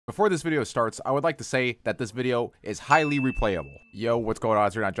Before this video starts, I would like to say that this video is highly replayable. Yo, what's going on?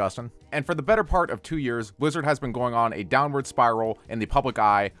 It's urnotjustin. And for the better part of 2 years, Blizzard has been going on a downward spiral in the public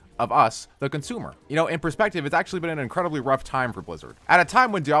eye of us, the consumer. You know, in perspective, it's actually been an incredibly rough time for Blizzard. At a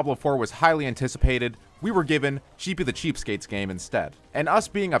time when Diablo 4 was highly anticipated, we were given Sheepy the Cheapskate's game instead. And us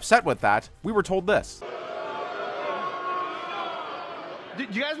being upset with that, we were told this. Do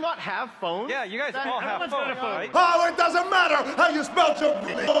you guys not have phones? Yeah, you guys all have phones, right? Oh, it doesn't matter how you spell your...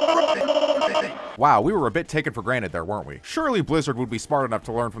 Wow, we were a bit taken for granted there, weren't we? Surely Blizzard would be smart enough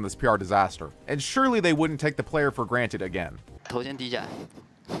to learn from this PR disaster. And surely they wouldn't take the player for granted again. 头先低下。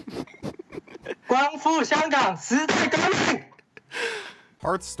光复香港时代革命。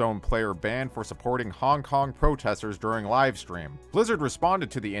 Hearthstone player banned for supporting Hong Kong protesters during livestream. Blizzard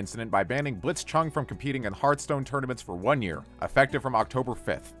responded to the incident by banning Blitzchung from competing in Hearthstone tournaments for 1 year, effective from October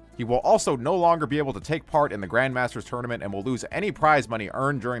 5th. He will also no longer be able to take part in the Grandmasters tournament and will lose any prize money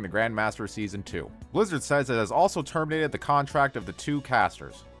earned during the Grandmasters Season 2. Blizzard says it has also terminated the contract of the two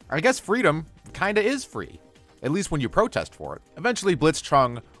casters. I guess freedom kinda is free, at least when you protest for it. Eventually,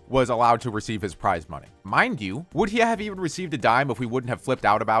 Blitzchung was allowed to receive his prize money. Mind you, would he have even received a dime if we wouldn't have flipped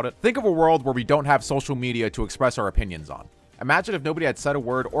out about it? Think of a world where we don't have social media to express our opinions on. Imagine if nobody had said a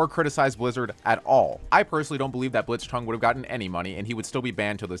word or criticized Blizzard at all. I personally don't believe that Blitzchung would have gotten any money and he would still be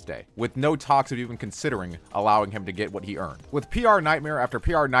banned to this day, with no talks of even considering allowing him to get what he earned. With PR nightmare after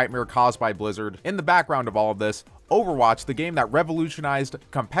PR nightmare caused by Blizzard, in the background of all of this, Overwatch, the game that revolutionized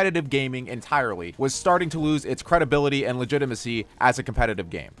competitive gaming entirely, was starting to lose its credibility and legitimacy as a competitive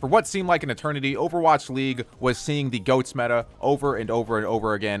game. For what seemed like an eternity, Overwatch League was seeing the GOATS meta over and over and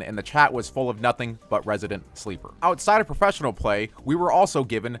over again, and the chat was full of nothing but Resident Sleeper. Outside of professional play, we were also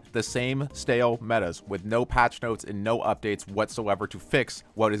given the same stale metas with no patch notes and no updates whatsoever to fix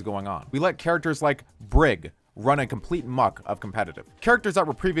what is going on. We let characters like Brig run a complete muck of competitive. Characters that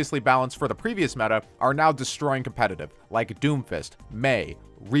were previously balanced for the previous meta are now destroying competitive, like Doomfist, Mei,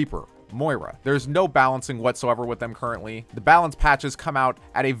 Reaper, Moira. There's no balancing whatsoever with them currently. The balance patches come out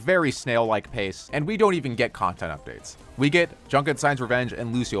at a very snail-like pace, and we don't even get content updates. We get Junkenstein's Revenge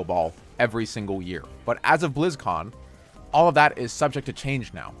and Lucio Ball every single year. But as of BlizzCon, all of that is subject to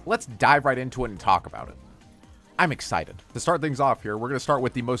change now. Let's dive right into it and talk about it. I'm excited. To start things off here, we're going to start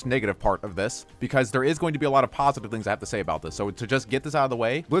with the most negative part of this, because there is going to be a lot of positive things I have to say about this. So to just get this out of the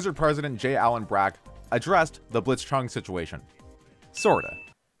way, Blizzard President J. Allen Brack addressed the Blitzchung situation. Sorta.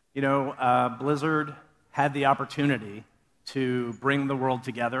 You know, Blizzard had the opportunity to bring the world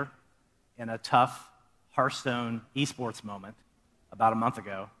together in a tough Hearthstone esports moment about a month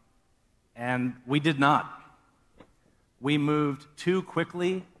ago, and we did not. We moved too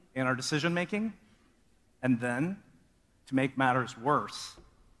quickly in our decision-making, and then, to make matters worse,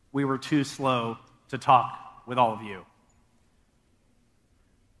 we were too slow to talk with all of you.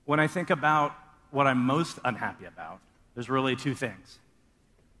 When I think about what I'm most unhappy about, there's really two things.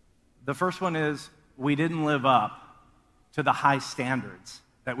 The first one is we didn't live up to the high standards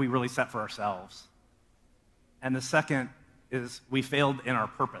that we really set for ourselves. And the second is we failed in our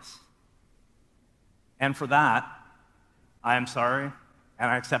purpose. And for that, I am sorry, and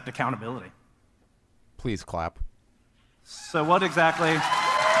I accept accountability. Please clap. So what exactly?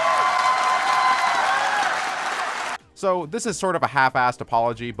 So this is sort of a half-assed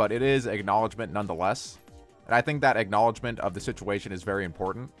apology, but it is acknowledgement nonetheless. And I think that acknowledgement of the situation is very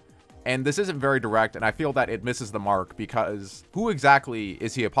important. And this isn't very direct, and I feel that it misses the mark because who exactly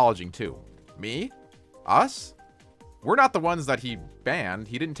is he apologizing to? Me? Us? We're not the ones that he banned.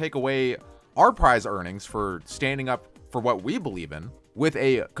 He didn't take away our prize earnings for standing up for what we believe in, with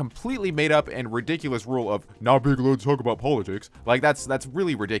a completely made up and ridiculous rule of not being allowed to talk about politics. Like, that's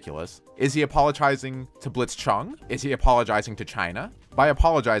really ridiculous. Is he apologizing to Blitzchung? Is he apologizing to China? By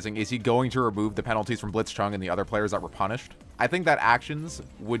apologizing, is he going to remove the penalties from Blitzchung and the other players that were punished? I think that actions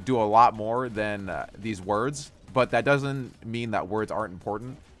would do a lot more than these words, but that doesn't mean that words aren't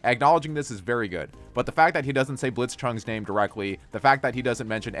important. Acknowledging this is very good, but the fact that he doesn't say Blitzchung's name directly, the fact that he doesn't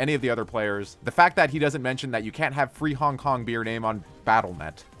mention any of the other players, the fact that he doesn't mention that you can't have free Hong Kong beer name on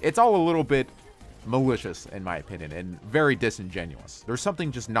Battle.net, it's all a little bit malicious in my opinion and very disingenuous. There's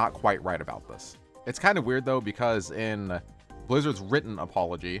something just not quite right about this. It's kind of weird though, because in Blizzard's written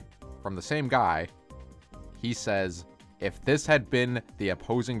apology from the same guy, he says, if this had been the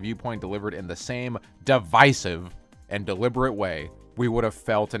opposing viewpoint delivered in the same divisive and deliberate way, we would have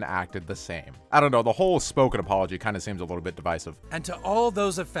felt and acted the same. I don't know, the whole spoken apology kind of seems a little bit divisive. And to all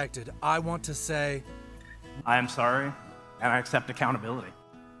those affected, I want to say, I am sorry, and I accept accountability.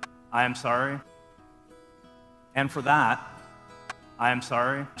 I am sorry. And for that, I am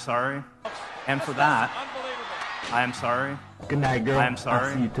sorry. And for that, I am sorry. Good night, girl. I am sorry.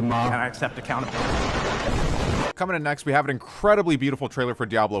 I'll see you tomorrow. And I accept accountability. Coming in next, we have an incredibly beautiful trailer for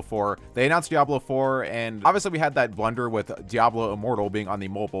Diablo 4. They announced Diablo 4, and obviously we had that blunder with Diablo Immortal being on the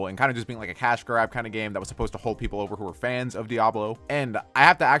mobile and kind of just being like a cash grab kind of game that was supposed to hold people over who were fans of Diablo. And I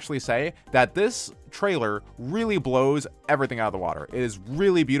have to actually say that this trailer really blows everything out of the water. It is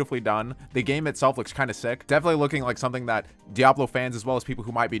really beautifully done. The game itself looks kind of sick. Definitely looking like something that Diablo fans, as well as people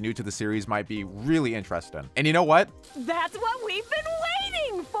who might be new to the series, might be really interested in. And you know what? That's what we've been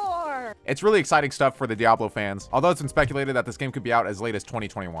waiting for! It's really exciting stuff for the Diablo fans, although it's been speculated that this game could be out as late as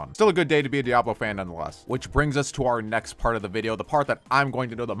 2021. Still a good day to be a Diablo fan nonetheless. Which brings us to our next part of the video, the part that I'm going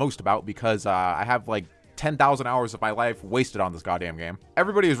to know the most about because I have like 10,000 hours of my life wasted on this goddamn game.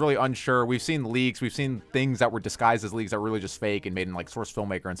 Everybody is really unsure. We've seen leaks, we've seen things that were disguised as leaks that were really just fake and made in like Source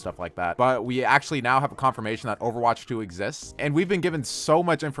Filmmaker and stuff like that. But we actually now have a confirmation that Overwatch 2 exists. And we've been given so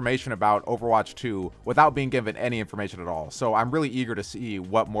much information about Overwatch 2 without being given any information at all. So I'm really eager to see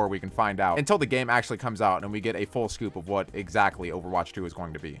what more we can find out until the game actually comes out and we get a full scoop of what exactly Overwatch 2 is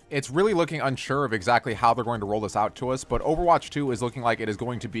going to be. It's really looking unsure of exactly how they're going to roll this out to us, but Overwatch 2 is looking like it is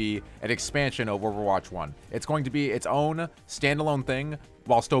going to be an expansion of Overwatch 1. It's going to be its own standalone thing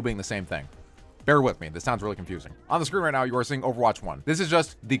while still being the same thing. Bear with me, this sounds really confusing. On the screen right now, you are seeing Overwatch 1. This is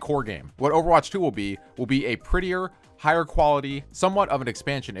just the core game. What Overwatch 2 will be a prettier, higher quality, somewhat of an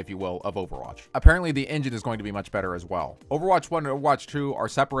expansion, if you will, of Overwatch. Apparently, the engine is going to be much better as well. Overwatch 1 and Overwatch 2 are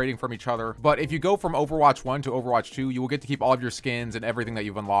separating from each other, but if you go from Overwatch 1 to Overwatch 2, you will get to keep all of your skins and everything that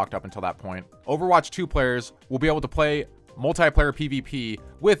you've unlocked up until that point. Overwatch 2 players will be able to play multiplayer PvP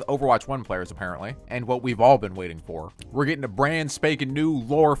with Overwatch 1 players, apparently, and what we've all been waiting for. We're getting a brand spanking new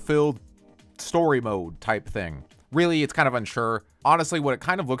lore-filled story mode type thing. Really, it's kind of unsure. Honestly, what it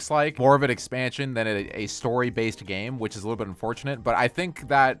kind of looks like, more of an expansion than a story-based game, which is a little bit unfortunate, but I think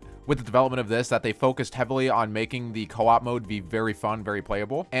that with the development of this, that they focused heavily on making the co-op mode be very fun, very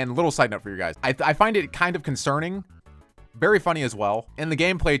playable. And little side note for you guys, I find it kind of concerning, very funny as well. In the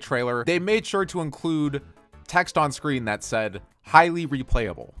gameplay trailer, they made sure to include text on screen that said highly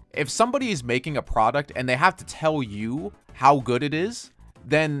replayable. If somebody is making a product and they have to tell you how good it is,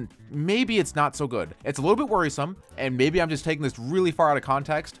 then maybe it's not so good. It's a little bit worrisome, and maybe I'm just taking this really far out of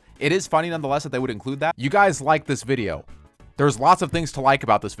context. It is funny nonetheless that they would include that. You guys like this video. There's lots of things to like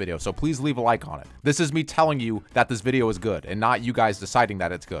about this video, so please leave a like on it. This is me telling you that this video is good and not you guys deciding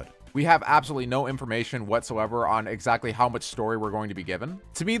that it's good. We have absolutely no information whatsoever on exactly how much story we're going to be given.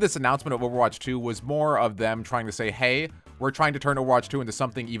 To me, this announcement of Overwatch 2 was more of them trying to say, hey, we're trying to turn Overwatch 2 into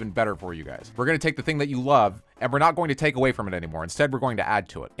something even better for you guys. We're going to take the thing that you love, and we're not going to take away from it anymore. Instead, we're going to add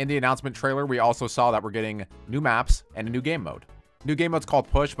to it. In the announcement trailer, we also saw that we're getting new maps and a new game mode. New game mode's called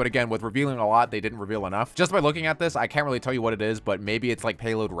Push, but again, with revealing a lot, they didn't reveal enough. Just by looking at this, I can't really tell you what it is, but maybe it's like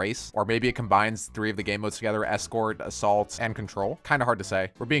Payload Race, or maybe it combines 3 of the game modes together: Escort, Assault, and Control. Kind of hard to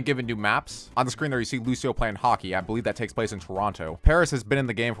say. We're being given new maps. On the screen there, you see Lucio playing hockey. I believe that takes place in Toronto. Paris has been in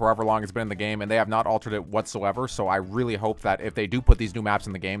the game for however long it's been in the game, and they have not altered it whatsoever, so I really hope that if they do put these new maps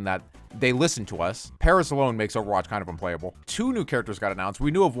in the game, that they listen to us. Paris alone makes Overwatch kind of unplayable. 2 new characters got announced. We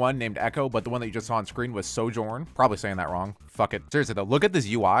knew of one named Echo, but the one that you just saw on screen was Sojourn. Probably saying that wrong. Fuck it. Seriously though, look at this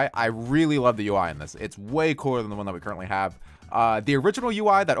UI. I really love the UI in this. It's way cooler than the one that we currently have. The original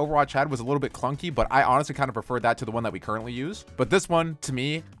UI that Overwatch had was a little bit clunky, but I honestly kind of preferred that to the one that we currently use. But this one, to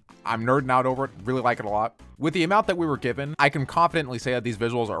me, I'm nerding out over it. Really like it a lot. With the amount that we were given, I can confidently say that these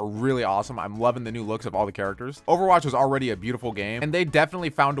visuals are really awesome. I'm loving the new looks of all the characters. Overwatch was already a beautiful game, and they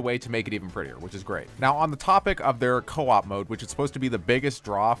definitely found a way to make it even prettier, which is great. Now, on the topic of their co-op mode, which is supposed to be the biggest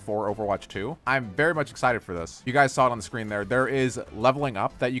draw for Overwatch 2, I'm very much excited for this. You guys saw it on the screen there. There is leveling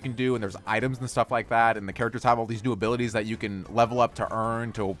up that you can do, and there's items and stuff like that, and the characters have all these new abilities that you can level up to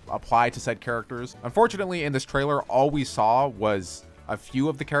earn, to apply to said characters. Unfortunately, in this trailer, all we saw was a few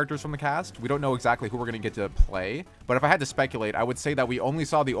of the characters from the cast. We don't know exactly who we're going to get to play, but if I had to speculate, I would say that we only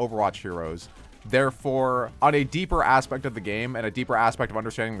saw the Overwatch heroes. Therefore, on a deeper aspect of the game and a deeper aspect of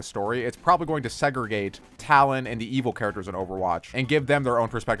understanding the story, it's probably going to segregate Talon and the evil characters in Overwatch and give them their own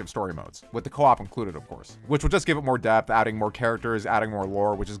perspective story modes, with the co-op included, of course, which will just give it more depth, adding more characters, adding more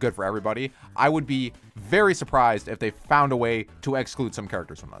lore, which is good for everybody. I would be very surprised if they found a way to exclude some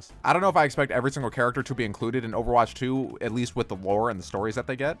characters from this. I don't know if I expect every single character to be included in Overwatch 2, at least with the lore and the stories that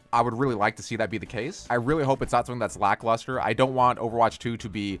they get. I would really like to see that be the case. I really hope it's not something that's lackluster. I don't want Overwatch 2 to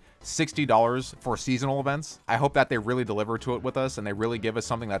be $60 for seasonal events. I hope that they really deliver to it with us and they really give us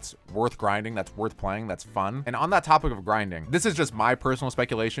something that's worth grinding, that's worth playing, that's fun. And on that topic of grinding, this is just my personal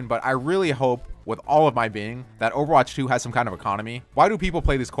speculation, but I really hope with all of my being that Overwatch 2 has some kind of economy. Why do people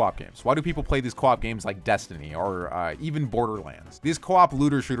play these co-op games? Why do people play these co-op games like Destiny or even Borderlands? These co-op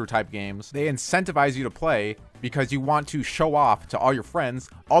looter shooter type games, they incentivize you to play because you want to show off to all your friends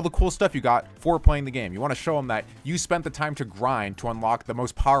all the cool stuff you got for playing the game. You want to show them that you spent the time to grind to unlock the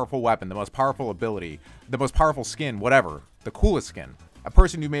most powerful weapon, the most powerful ability, the most powerful skin, whatever, the coolest skin. A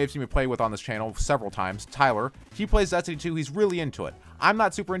person you may have seen me play with on this channel several times, Tyler, he plays Destiny 2, he's really into it. I'm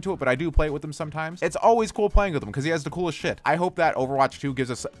not super into it, but I do play it with him sometimes. It's always cool playing with him because he has the coolest shit. I hope that Overwatch 2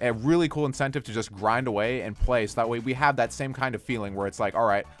 gives us a really cool incentive to just grind away and play, so that way we have that same kind of feeling where it's like, all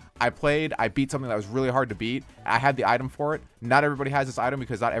right, I played, I beat something that was really hard to beat, I had the item for it. Not everybody has this item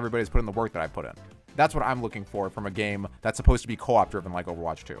because not everybody's put in the work that I put in. That's what I'm looking for from a game that's supposed to be co-op driven like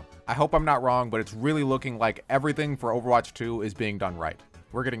Overwatch 2. I hope I'm not wrong, but it's really looking like everything for Overwatch 2 is being done right.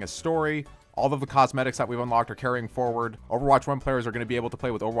 We're getting a story. All of the cosmetics that we've unlocked are carrying forward. Overwatch 1 players are going to be able to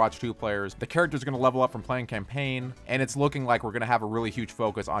play with Overwatch 2 players. The characters are going to level up from playing campaign, and it's looking like we're going to have a really huge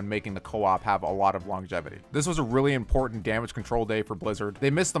focus on making the co-op have a lot of longevity. This was a really important damage control day for Blizzard. They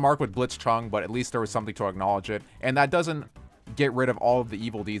missed the mark with Blitzchung, but at least there was something to acknowledge it, and that doesn't get rid of all of the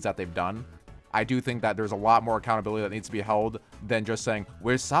evil deeds that they've done. I do think that there's a lot more accountability that needs to be held than just saying,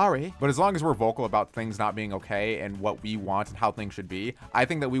 we're sorry. But as long as we're vocal about things not being okay and what we want and how things should be, I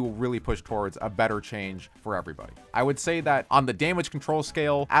think that we will really push towards a better change for everybody. I would say that on the damage control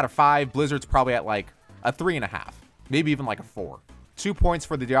scale, out of 5, Blizzard's probably at like a 3.5, maybe even like a 4. 2 points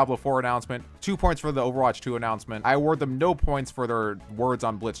for the Diablo 4 announcement, 2 points for the Overwatch 2 announcement. I award them no points for their words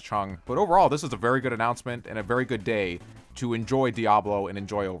on Blitzchung, but overall, this is a very good announcement and a very good day to enjoy Diablo and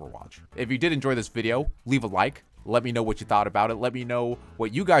enjoy Overwatch. If you did enjoy this video, leave a like. Let me know what you thought about it. Let me know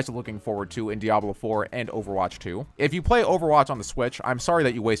what you guys are looking forward to in Diablo 4 and Overwatch 2. If you play Overwatch on the Switch, I'm sorry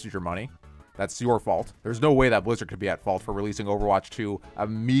that you wasted your money. That's your fault. There's no way that Blizzard could be at fault for releasing Overwatch 2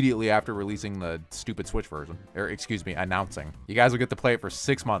 immediately after releasing the stupid Switch version. Or, excuse me, announcing. You guys will get to play it for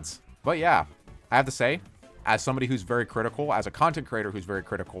 6 months. But yeah, I have to say, as somebody who's very critical, as a content creator who's very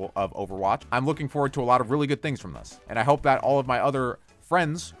critical of Overwatch, I'm looking forward to a lot of really good things from this. And I hope that all of my other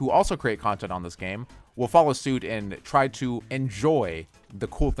friends who also create content on this game will follow suit and try to enjoy the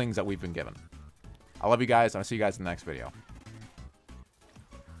cool things that we've been given. I love you guys, and I'll see you guys in the next video.